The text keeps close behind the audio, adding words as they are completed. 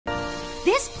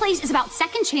This place is about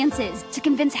second chances to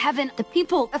convince heaven the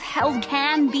people of hell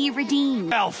can be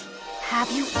redeemed. Elf!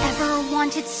 Have you ever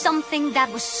wanted something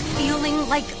that was feeling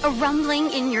like a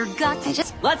rumbling in your gut?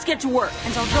 Let's get to work.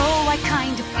 And although I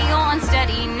kind of feel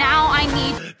unsteady, now I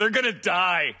need... They're gonna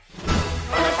die.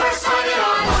 For the first time in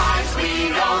our lives, we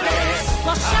know this.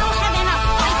 Well, show heaven a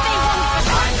fight they won't.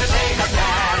 Time to take a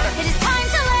stand. It is time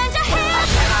to lend a hand. I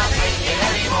cannot take it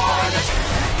anymore.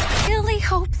 I really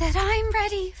hope that I'm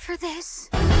ready for this.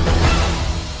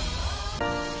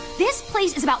 This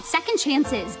place is about second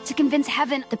chances to convince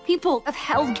heaven the people of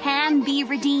hell can be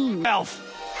redeemed. Elf!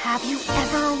 Have you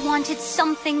ever wanted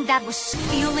something that was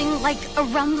feeling like a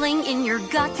rumbling in your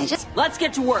gut? Let's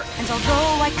get to work. And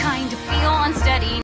although I kind of feel unsteady,